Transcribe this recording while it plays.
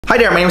Hi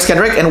there, my name is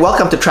Kendrick and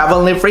welcome to Travel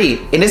and Live Free.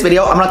 In this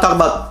video, I'm going to talk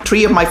about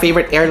 3 of my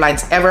favorite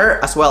airlines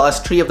ever, as well as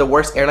 3 of the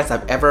worst airlines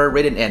I've ever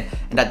ridden in.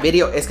 And that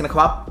video is going to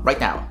come up right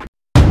now.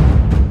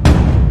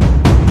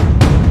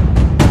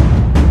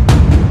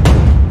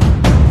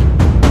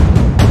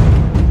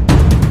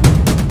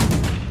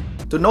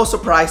 To no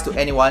surprise to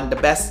anyone, the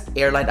best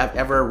airline I've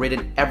ever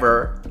ridden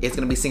ever is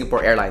going to be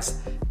Singapore Airlines.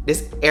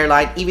 This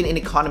airline, even in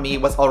economy,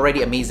 was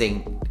already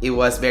amazing. It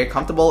was very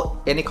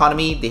comfortable in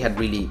economy. They had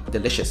really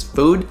delicious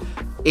food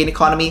in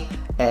economy.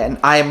 And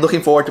I am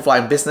looking forward to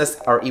flying business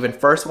or even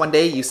first one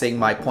day using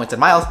my points and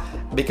miles,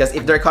 because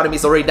if their economy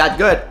is already that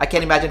good, I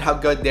can't imagine how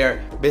good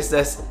their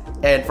business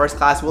and first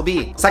class will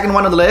be. Second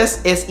one on the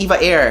list is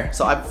EVA Air.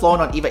 So I've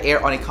flown on EVA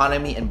Air on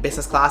economy and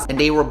business class, and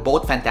they were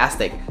both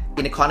fantastic.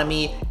 In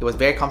economy, it was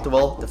very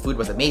comfortable, the food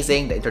was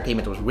amazing, the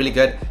entertainment was really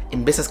good.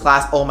 In business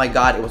class, oh my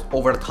god, it was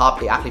over the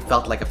top. It actually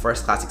felt like a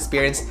first class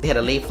experience. They had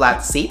a lay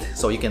flat seat,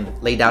 so you can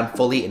lay down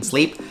fully and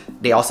sleep.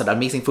 They also had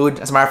amazing food.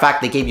 As a matter of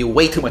fact, they gave you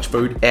way too much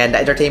food, and the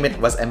entertainment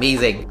was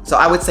amazing. So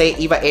I would say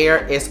EVA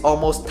Air is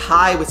almost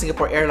tied with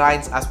Singapore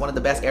Airlines as one of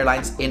the best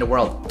airlines in the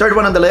world. Third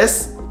one on the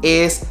list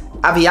is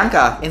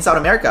Avianca in South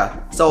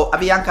America. So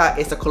Avianca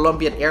is a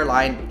Colombian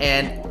airline,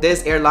 and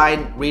this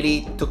airline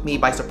really took me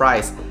by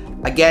surprise.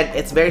 Again,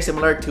 it's very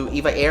similar to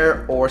EVA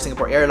Air or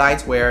Singapore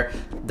Airlines, where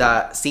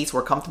the seats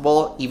were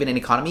comfortable even in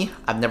economy.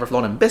 I've never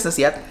flown in business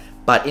yet,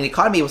 but in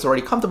economy it was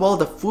already comfortable.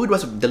 The food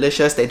was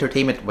delicious, the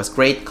entertainment was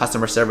great,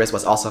 customer service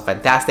was also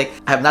fantastic.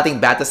 I have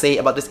nothing bad to say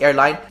about this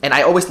airline, and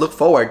I always look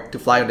forward to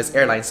flying on this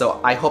airline. So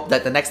I hope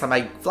that the next time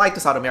I fly to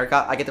South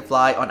America, I get to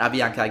fly on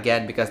Avianca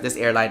again, because this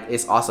airline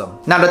is awesome.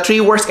 Now, the 3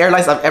 worst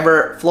airlines I've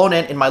ever flown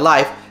in my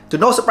life, to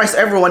no surprise to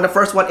everyone, the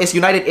first one is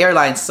United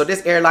Airlines. So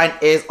this airline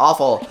is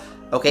awful.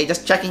 Okay,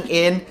 just checking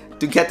in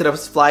to get to the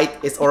flight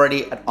is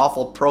already an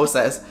awful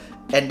process.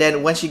 And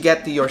then once you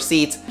get to your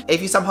seats,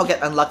 if you somehow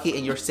get unlucky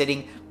and you're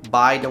sitting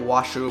by the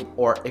washroom,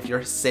 or if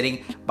you're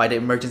sitting by the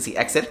emergency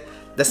exit,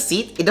 the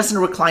seat, it doesn't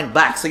recline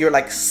back. So you're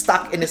like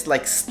stuck in this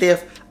like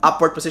stiff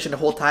upward position the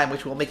whole time,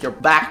 which will make your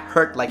back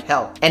hurt like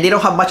hell. And they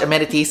don't have much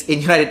amenities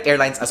in United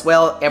Airlines as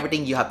well.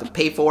 Everything you have to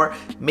pay for,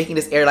 making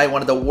this airline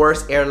one of the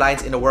worst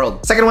airlines in the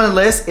world. Second one on the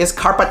list is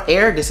Carpat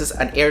Air. This is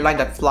an airline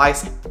that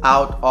flies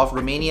out of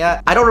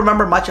Romania. I don't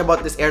remember much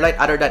about this airline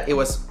other than it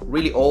was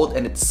really old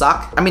and it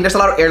sucked. I mean, there's a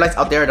lot of airlines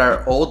out there that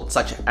are old,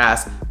 such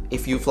as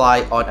if you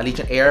fly on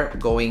Allegiant Air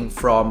going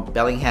from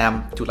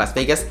Bellingham to Las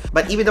Vegas.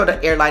 But even though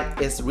the airline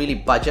is really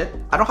budget,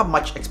 I don't have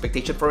much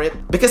expectation for it,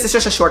 because it's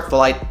just a short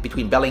flight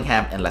between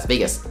Bellingham and Las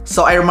Vegas.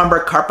 So I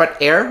remember Carpat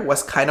Air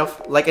was kind of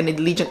like an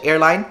Allegiant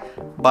airline,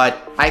 but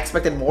I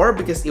expected more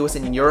because it was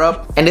in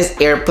Europe, and this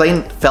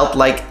airplane felt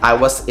like I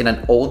was in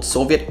an old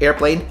Soviet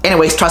airplane.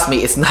 Anyways, trust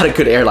me, it's not a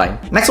good airline.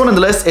 Next one on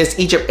the list is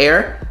Egypt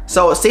Air.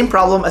 So same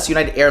problem as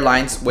United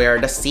Airlines, where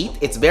the seat,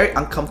 it's very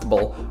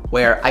uncomfortable,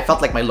 where I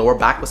felt like my lower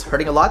back was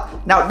hurting a lot.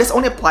 Now, this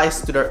only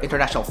applies to their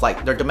international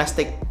flight. Their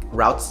domestic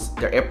routes,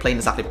 their airplane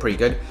is actually pretty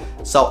good.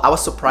 So I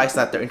was surprised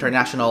that their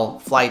international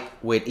flight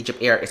with Egypt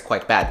Air is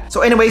quite bad.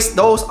 So anyways,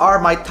 those are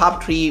my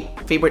top 3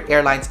 favorite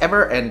airlines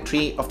ever, and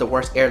 3 of the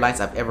worst airlines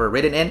I've ever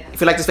ridden in.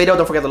 If you like this video,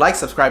 don't forget to like,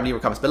 subscribe, leave your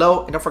comments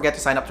below, and don't forget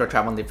to sign up to our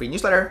Travel and Live Free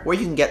newsletter, where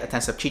you can get a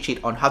 10-step cheat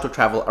sheet on how to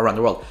travel around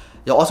the world.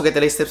 You'll also get the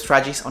latest tips,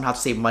 strategies on how to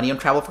save money on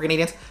travel for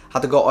Canadians, how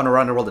to go on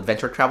around the world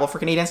adventure travel for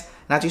Canadians,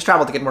 and how to use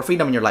travel to get more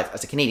freedom in your life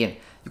as a Canadian.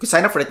 You can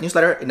sign up for that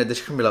newsletter in the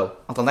description below.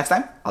 Until next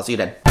time, I'll see you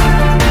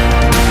then.